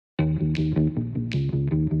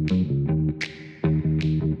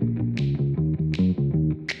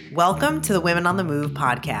Welcome to the Women on the Move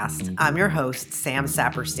podcast. I'm your host, Sam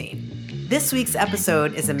Saperstein. This week's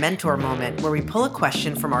episode is a mentor moment where we pull a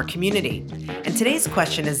question from our community. And today's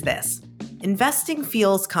question is this: investing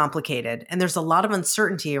feels complicated, and there's a lot of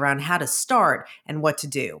uncertainty around how to start and what to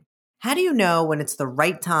do. How do you know when it's the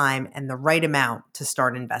right time and the right amount to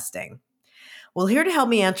start investing? Well, here to help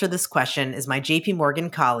me answer this question is my JP Morgan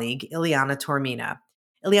colleague, Ileana Tormina.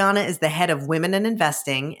 Ileana is the head of Women in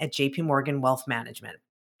Investing at JP Morgan Wealth Management.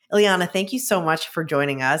 Ileana, thank you so much for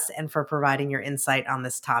joining us and for providing your insight on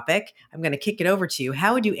this topic. I'm going to kick it over to you.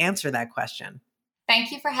 How would you answer that question?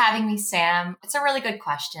 Thank you for having me, Sam. It's a really good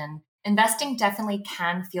question. Investing definitely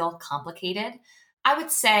can feel complicated. I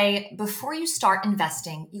would say before you start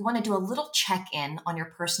investing, you want to do a little check-in on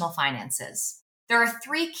your personal finances. There are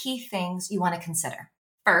 3 key things you want to consider.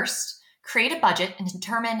 First, create a budget and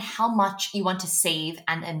determine how much you want to save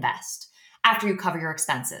and invest after you cover your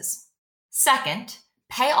expenses. Second,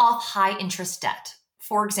 pay off high interest debt,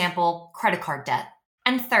 for example, credit card debt.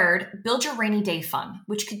 And third, build your rainy day fund,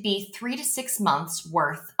 which could be 3 to 6 months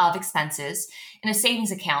worth of expenses in a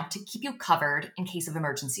savings account to keep you covered in case of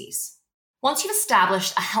emergencies. Once you've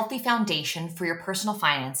established a healthy foundation for your personal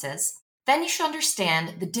finances, then you should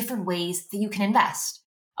understand the different ways that you can invest.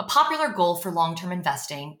 A popular goal for long-term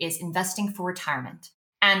investing is investing for retirement,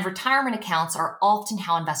 and retirement accounts are often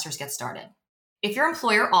how investors get started. If your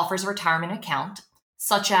employer offers a retirement account,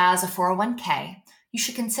 such as a 401k, you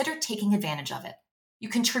should consider taking advantage of it. You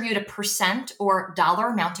contribute a percent or dollar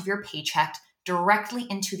amount of your paycheck directly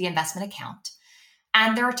into the investment account,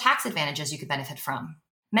 and there are tax advantages you could benefit from.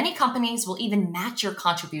 Many companies will even match your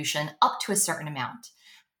contribution up to a certain amount.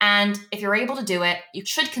 And if you're able to do it, you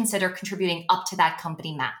should consider contributing up to that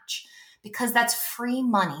company match, because that's free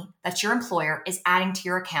money that your employer is adding to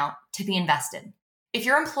your account to be invested. If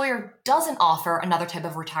your employer doesn't offer another type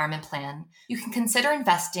of retirement plan, you can consider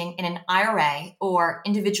investing in an IRA or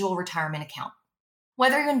individual retirement account.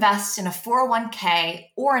 Whether you invest in a 401k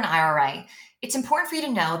or an IRA, it's important for you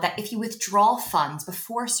to know that if you withdraw funds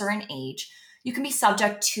before a certain age, you can be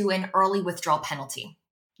subject to an early withdrawal penalty.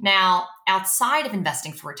 Now, outside of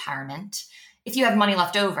investing for retirement, if you have money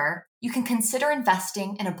left over, you can consider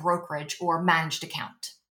investing in a brokerage or managed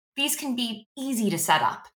account. These can be easy to set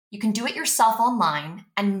up. You can do it yourself online,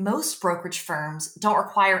 and most brokerage firms don't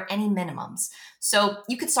require any minimums. So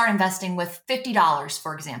you could start investing with $50,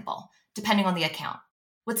 for example, depending on the account.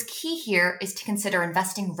 What's key here is to consider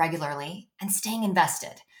investing regularly and staying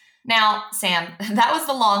invested. Now, Sam, that was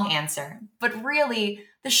the long answer, but really,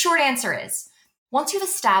 the short answer is, once you've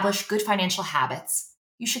established good financial habits,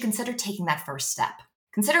 you should consider taking that first step.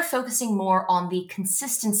 Consider focusing more on the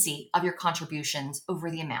consistency of your contributions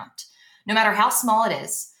over the amount, no matter how small it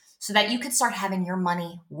is, so that you could start having your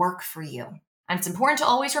money work for you. And it's important to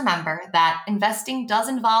always remember that investing does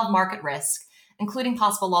involve market risk, including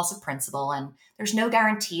possible loss of principal, and there's no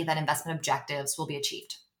guarantee that investment objectives will be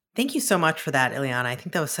achieved. Thank you so much for that, Ileana. I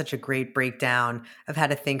think that was such a great breakdown of how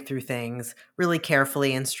to think through things really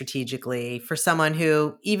carefully and strategically for someone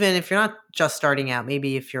who, even if you're not just starting out,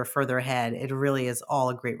 maybe if you're further ahead, it really is all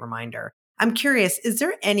a great reminder. I'm curious, is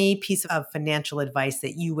there any piece of financial advice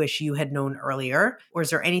that you wish you had known earlier, or is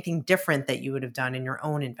there anything different that you would have done in your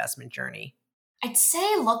own investment journey? I'd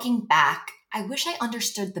say looking back, I wish I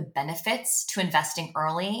understood the benefits to investing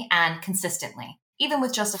early and consistently, even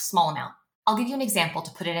with just a small amount. I'll give you an example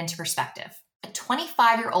to put it into perspective. A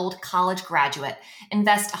 25-year-old college graduate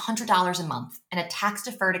invests $100 a month in a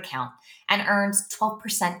tax-deferred account and earns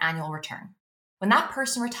 12% annual return. When that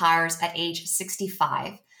person retires at age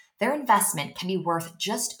 65, their investment can be worth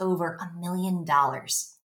just over $1 million.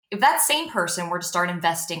 If that same person were to start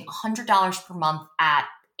investing $100 per month at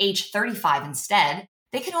age 35 instead,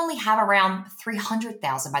 they could only have around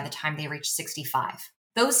 $300,000 by the time they reach 65.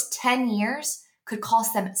 Those 10 years could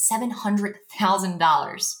cost them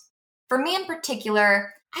 $700,000. For me in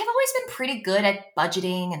particular, I've always been pretty good at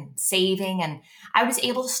budgeting and saving, and I was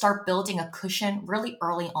able to start building a cushion really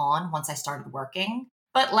early on once I started working.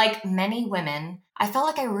 But like many women, I felt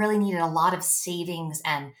like I really needed a lot of savings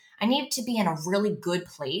and I needed to be in a really good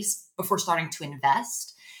place before starting to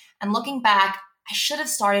invest. And looking back, I should have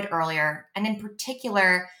started earlier and in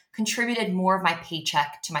particular, contributed more of my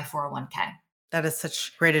paycheck to my 401k. That is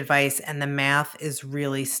such great advice, and the math is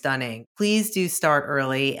really stunning. Please do start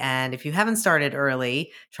early, and if you haven't started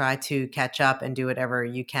early, try to catch up and do whatever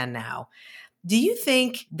you can now. Do you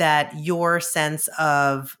think that your sense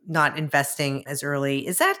of not investing as early,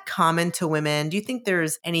 is that common to women? Do you think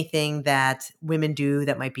there's anything that women do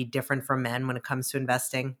that might be different from men when it comes to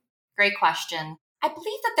investing? Great question. I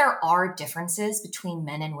believe that there are differences between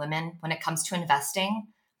men and women when it comes to investing,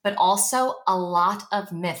 but also a lot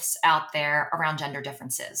of myths out there around gender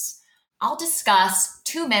differences. I'll discuss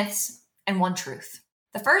 2 myths and 1 truth.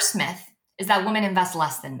 The first myth is that women invest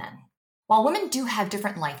less than men. While women do have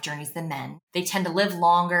different life journeys than men, they tend to live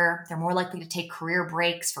longer, they're more likely to take career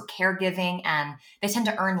breaks for caregiving, and they tend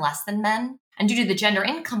to earn less than men. And due to the gender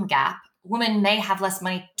income gap, women may have less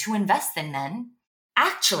money to invest than men.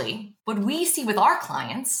 Actually, what we see with our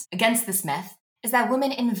clients against this myth is that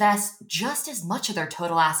women invest just as much of their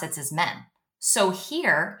total assets as men. So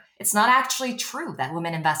here, it's not actually true that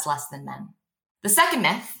women invest less than men. The second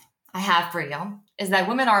myth I have for you is that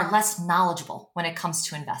women are less knowledgeable when it comes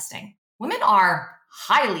to investing. Women are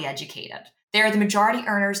highly educated. They are the majority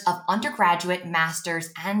earners of undergraduate,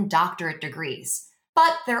 master's, and doctorate degrees.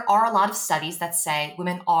 But there are a lot of studies that say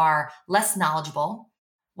women are less knowledgeable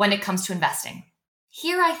when it comes to investing.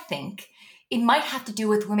 Here, I think it might have to do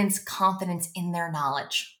with women's confidence in their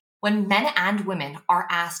knowledge. When men and women are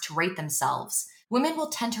asked to rate themselves, women will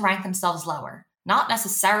tend to rank themselves lower, not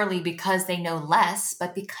necessarily because they know less,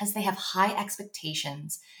 but because they have high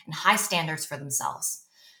expectations and high standards for themselves.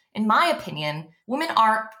 In my opinion, women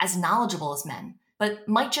aren't as knowledgeable as men, but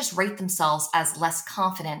might just rate themselves as less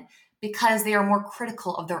confident because they are more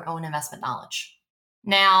critical of their own investment knowledge.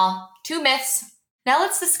 Now, 2 myths. Now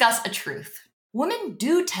let's discuss a truth. Women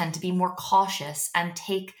do tend to be more cautious and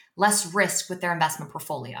take less risk with their investment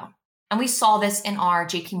portfolio. And we saw this in our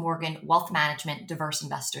JP Morgan Wealth Management Diverse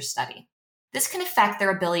Investor Study. This can affect their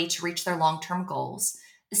ability to reach their long-term goals,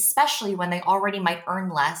 especially when they already might earn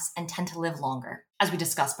less and tend to live longer, as we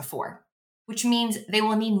discussed before, which means they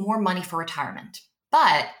will need more money for retirement.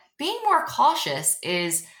 But being more cautious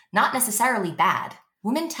is not necessarily bad.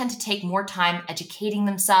 Women tend to take more time educating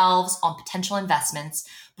themselves on potential investments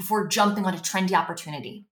before jumping on a trendy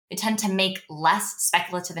opportunity. They tend to make less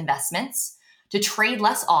speculative investments, to trade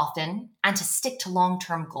less often, and to stick to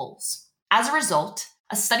long-term goals. As a result,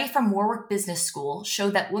 a study from Warwick Business School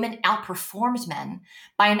showed that women outperformed men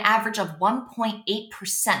by an average of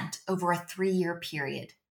 1.8% over a 3-year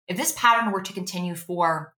period. If this pattern were to continue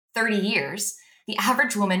for 30 years, the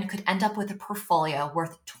average woman could end up with a portfolio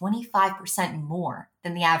worth 25% more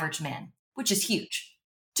than the average man, which is huge.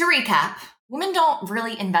 To recap, women don't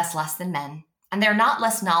really invest less than men, and they're not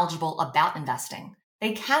less knowledgeable about investing.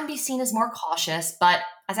 They can be seen as more cautious, but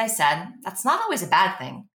as I said, that's not always a bad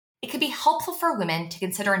thing. It could be helpful for women to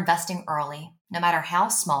consider investing early, no matter how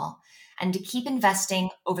small, and to keep investing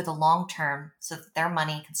over the long term so that their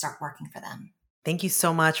money can start working for them. Thank you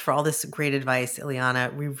so much for all this great advice,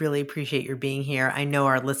 Ileana. We really appreciate your being here. I know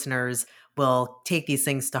our listeners will take these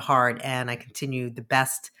things to heart, and I continue the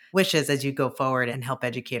best wishes as you go forward and help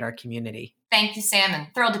educate our community. Thank you, Sam, and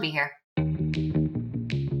thrilled to be here.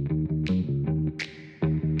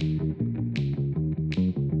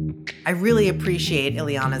 I really appreciate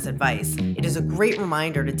Ileana's advice. It is a great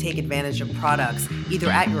reminder to take advantage of products either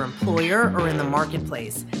at your employer or in the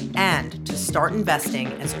marketplace, and to start investing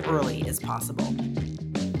as early as possible.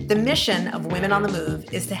 The mission of Women on the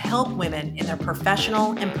Move is to help women in their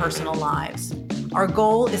professional and personal lives. Our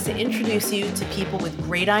goal is to introduce you to people with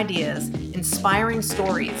great ideas, inspiring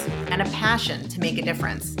stories, and a passion to make a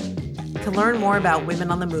difference. To learn more about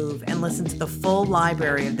Women on the Move and listen to the full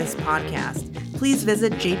library of this podcast, please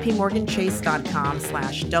visit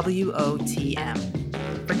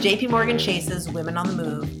jpmorganchase.com/WOTM. For JP Morgan Chase's Women on the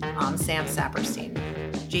Move, I'm Sam Saperstein.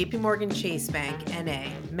 JP Morgan Chase Bank,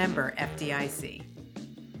 N.A., member FDIC.